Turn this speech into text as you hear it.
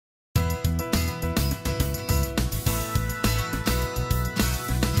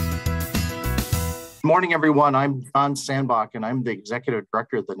morning, everyone. I'm John Sandbakken. I'm the Executive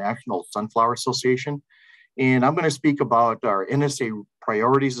Director of the National Sunflower Association. And I'm going to speak about our NSA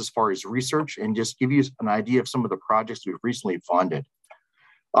priorities as far as research and just give you an idea of some of the projects we've recently funded.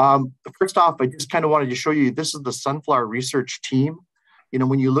 First off, I just kind of wanted to show you, this is the sunflower research team. You know,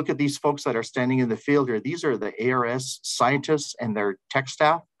 when you look at these folks that are standing in the field here, these are the ARS scientists and their tech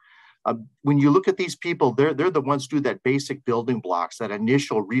staff. When you look at these people, they're the ones who do that basic building blocks, that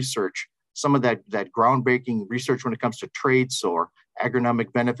initial research, some of that groundbreaking research when it comes to traits or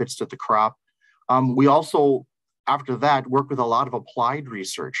agronomic benefits to the crop. We also, after that, work with a lot of applied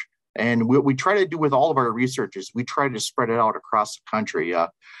research. And what we try to do with all of our research is we try to spread it out across the country.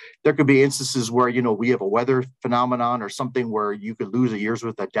 There could be instances where, you know, we have a weather phenomenon or something where you could lose a year's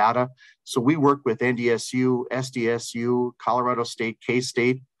worth of data. So we work with NDSU, SDSU, Colorado State,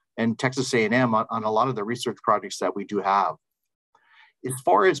 K-State, and Texas A&M on a lot of the research projects that we do have. As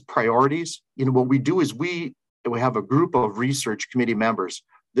far as priorities, you know, what we do is we have a group of research committee members.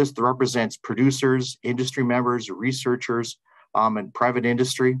 This represents producers, industry members, researchers, and private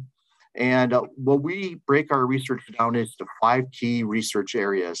industry. And what we break our research down into 5 key research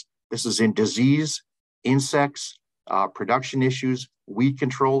areas. This is in disease, insects, production issues, weed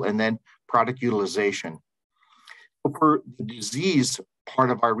control, and then product utilization. For the disease part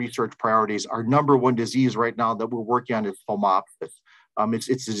of our research priorities, our number one disease right now that we're working on is Phomopsis.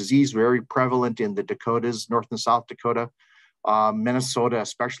 It's a disease very prevalent in the Dakotas, North and South Dakota, Minnesota,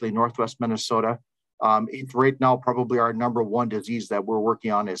 especially Northwest Minnesota. It's right now probably our number one disease that we're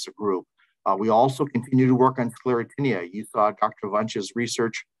working on as a group. We also continue to work on sclerotinia. You saw Dr. Vunch's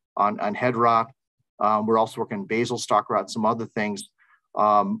research on head rot. We're also working on basal stalk rot, some other things.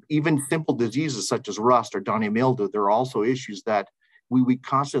 Even simple diseases such as rust or downy mildew, there are also issues that we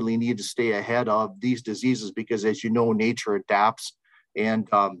constantly need to stay ahead of these diseases because, as you know, nature adapts, and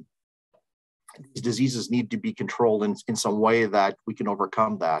these diseases need to be controlled in some way that we can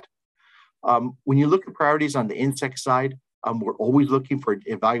overcome that. When you look at priorities on the insect side, we're always looking for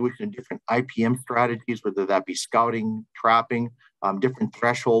evaluation of different IPM strategies, whether that be scouting, trapping, different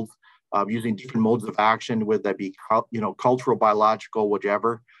thresholds, using different modes of action, whether that be, you know, cultural, biological,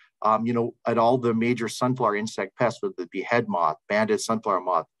 whichever. You know, at all the major sunflower insect pests, whether it be head moth, banded sunflower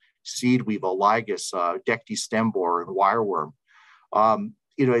moth, seed weevil, ligus, decty stem borer, and wireworm.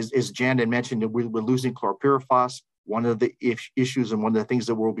 You know, as Jan had mentioned, we're losing chlorpyrifos. One of the issues and one of the things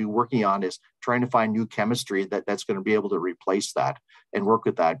that we'll be working on is trying to find new chemistry that's going to be able to replace that and work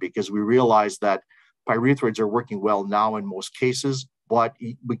with that, because we realize that pyrethroids are working well now in most cases, but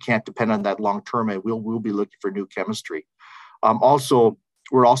we can't depend on that long term, and we'll be looking for new chemistry. Also,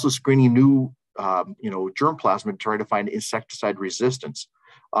 we're also screening new you know, germplasm to try to find insecticide resistance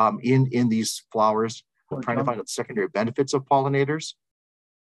in these flowers. We're trying to find out secondary benefits of pollinators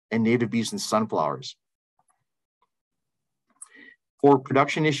and native bees and sunflowers. For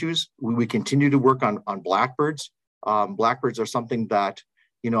production issues, we continue to work on blackbirds. Blackbirds are something that,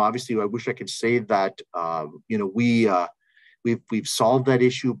 you know, obviously I wish I could say that, you know, we've solved that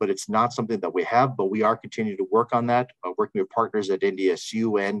issue, but it's not something that we have, but we are continuing to work on that, working with partners at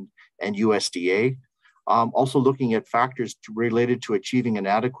NDSU and USDA. Also looking at factors related to achieving an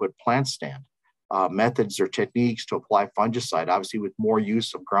adequate plant stand. Methods or techniques to apply fungicide, obviously with more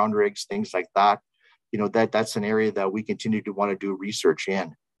use of ground rigs, things like that. You know, that's an area that we continue to want to do research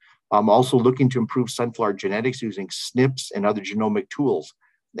in. Also looking to improve sunflower genetics using SNPs and other genomic tools.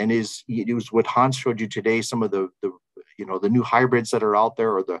 And it was what Hans showed you today, some of the you know, the new hybrids that are out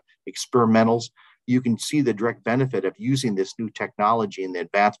there or the experimentals. You can see the direct benefit of using this new technology and the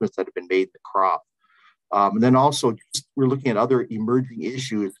advancements that have been made in the crop. And then also we're looking at other emerging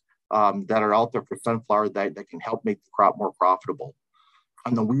issues that are out there for sunflower that can help make the crop more profitable.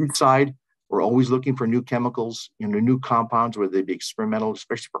 On the weed side, we're always looking for new chemicals, you know, new compounds, whether they be experimental,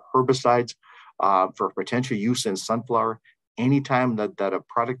 especially for herbicides, for potential use in sunflower. Anytime that a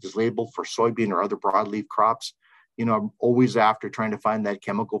product is labeled for soybean or other broadleaf crops, you know, I'm always after trying to find that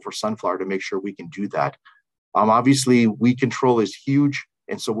chemical for sunflower to make sure we can do that. Obviously, weed control is huge.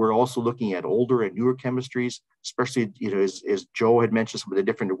 And so we're also looking at older and newer chemistries, especially, you know, as Joe had mentioned, some of the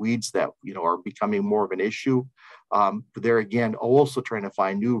different weeds that, you know, are becoming more of an issue. There again, also trying to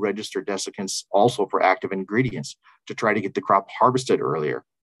find new registered desiccants also for active ingredients to try to get the crop harvested earlier.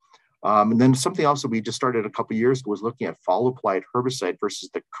 And then something else that we just started a couple of years ago was looking at fall applied herbicide versus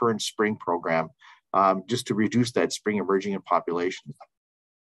the current spring program, just to reduce that spring emerging in populations.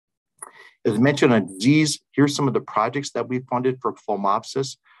 As mentioned on disease, here's some of the projects that we funded for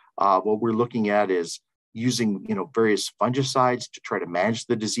Phomopsis. What we're looking at is using, you know, various fungicides to try to manage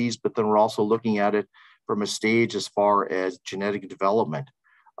the disease, but then we're also looking at it from a stage as far as genetic development.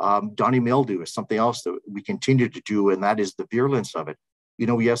 Downy mildew is something else that we continue to do, and that is the virulence of it.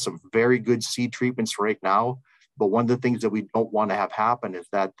 We have some very good seed treatments right now, but one of the things that we don't want to have happen is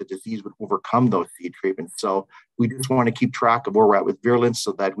that the disease would overcome those seed treatments. So we just want to keep track of where we're at with virulence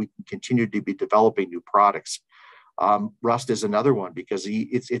so that we can continue to be developing new products. Rust is another one because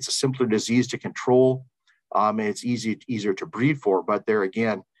it's a simpler disease to control, and it's easier to breed for. But there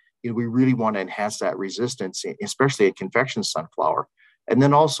again, we really want to enhance that resistance, especially at confection sunflower. And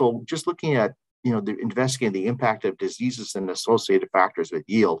then also just looking at investigating the impact of diseases and associated factors with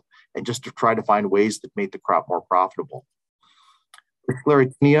yield, and just to try to find ways that make the crop more profitable. For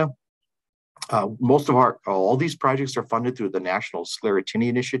Sclerotinia, all these projects are funded through the National Sclerotinia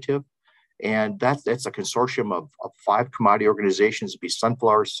Initiative. And that's a consortium of 5 commodity organizations, be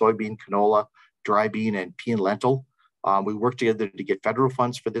sunflower, soybean, canola, dry bean, and pea and lentil. We work together to get federal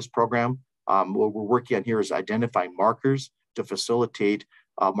funds for this program. What we're working on here is identifying markers to facilitate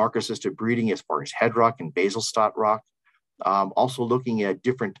marker-assisted breeding as far as head rock and basal stot rock. Also looking at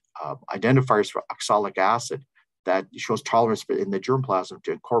different identifiers for oxalic acid that shows tolerance in the germplasm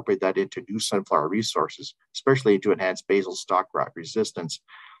to incorporate that into new sunflower resources, especially to enhance basal stalk rot resistance.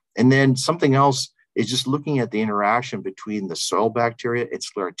 And then something else is just looking at the interaction between the soil bacteria and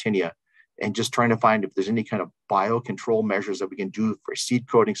Sclerotinia, and just trying to find if there's any kind of biocontrol measures that we can do for seed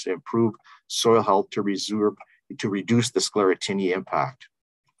coatings to improve soil health to reduce the Sclerotinia impact.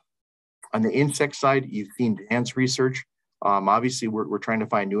 On the insect side, you've seen Dan's research. Obviously, we're trying to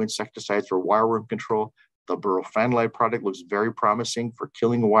find new insecticides for wireworm control. The burofenolide product looks very promising for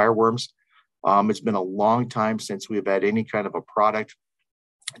killing wireworms. It's been a long time since we've had any kind of a product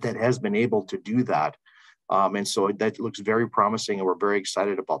that has been able to do that. And so that looks very promising, and we're very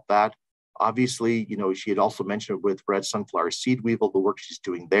excited about that. Obviously, she had also mentioned with red sunflower seed weevil, the work she's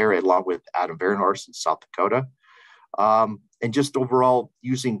doing there, along with Adam Varenhorst in South Dakota. And just overall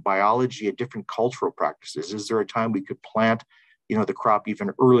using biology and different cultural practices. Is there a time we could plant, the crop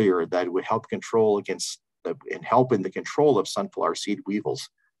even earlier that would help control and help in the control of sunflower seed weevils?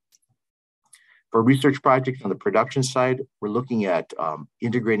 For research projects on the production side, we're looking at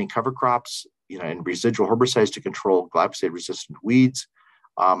integrating cover crops, and residual herbicides to control glyphosate-resistant weeds.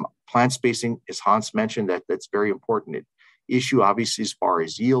 Plant spacing, as Hans mentioned, that's very important issue, obviously, as far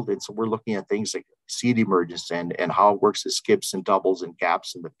as yield. And so we're looking at things like seed emergence and how it works as skips and doubles and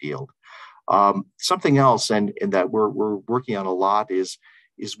gaps in the field. Something else, and that we're working on a lot is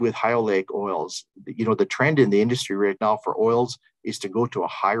with high oleic oils. The trend in the industry right now for oils is to go to a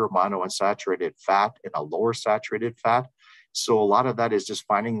higher monounsaturated fat and a lower saturated fat. So a lot of that is just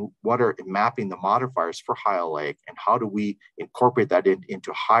mapping the modifiers for high oleic, and how do we incorporate that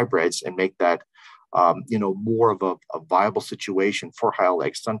into hybrids and make that more of a viable situation for high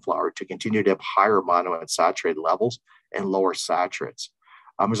oleic sunflower to continue to have higher monounsaturated levels and lower saturates.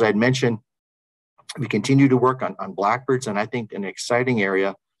 As I had mentioned, we continue to work on blackbirds, and I think an exciting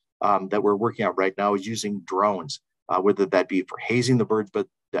area that we're working on right now is using drones, whether that be for hazing the birds, but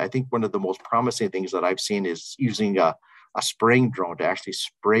I think one of the most promising things that I've seen is using a spraying drone to actually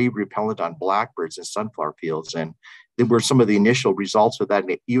spray repellent on blackbirds in sunflower fields. And there were some of the initial results with that.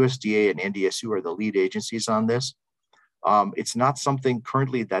 USDA and NDSU are the lead agencies on this. It's not something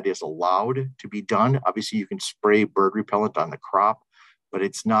currently that is allowed to be done. Obviously, you can spray bird repellent on the crop, but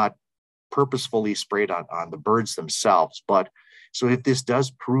it's not purposefully sprayed on the birds themselves. But so if this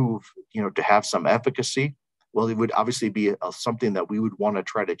does prove, to have some efficacy, well, it would obviously be something that we would want to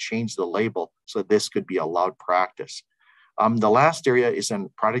try to change the label so that this could be allowed practice. The last area is in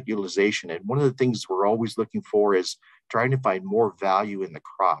product utilization. And one of the things we're always looking for is trying to find more value in the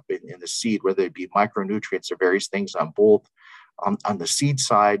crop, in the seed, whether it be micronutrients or various things on both on the seed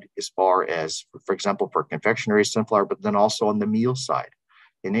side, as far as, for example, for confectionery sunflower, but then also on the meal side.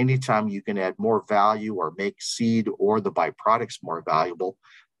 And anytime you can add more value or make seed or the byproducts more valuable,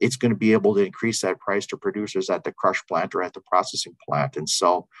 it's going to be able to increase that price to producers at the crush plant or at the processing plant. And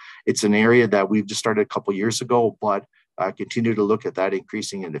so it's an area that we've just started a couple of years ago, but continue to look at that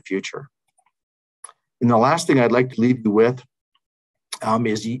increasing in the future. And the last thing I'd like to leave you with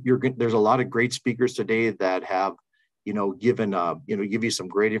is there's a lot of great speakers today that have, given, give you some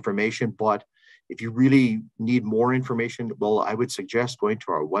great information. But if you really need more information, well, I would suggest going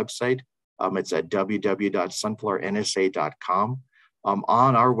to our website. It's at www.sunflowernsa.com.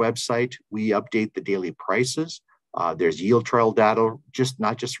 On our website, we update the daily prices. There's yield trial data,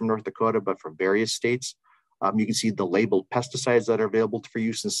 not just from North Dakota, but from various states. You can see the labeled pesticides that are available for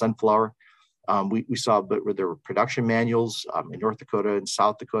use in sunflower. We saw with their production manuals in North Dakota and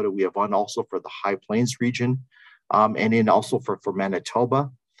South Dakota. We have one also for the High Plains region, and then also for Manitoba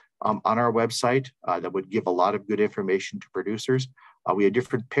on our website that would give a lot of good information to producers. We have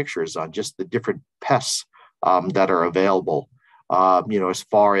different pictures on just the different pests that are available, as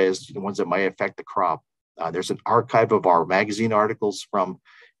far as the ones that might affect the crop. There's an archive of our magazine articles from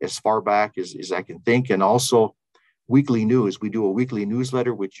as far back as I can think, and also weekly news. We do a weekly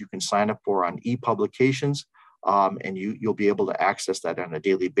newsletter, which you can sign up for on e-publications, and you'll be able to access that on a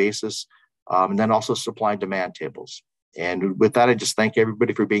daily basis. And then also supply and demand tables. And with that, I just thank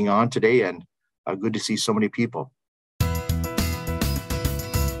everybody for being on today, and good to see so many people.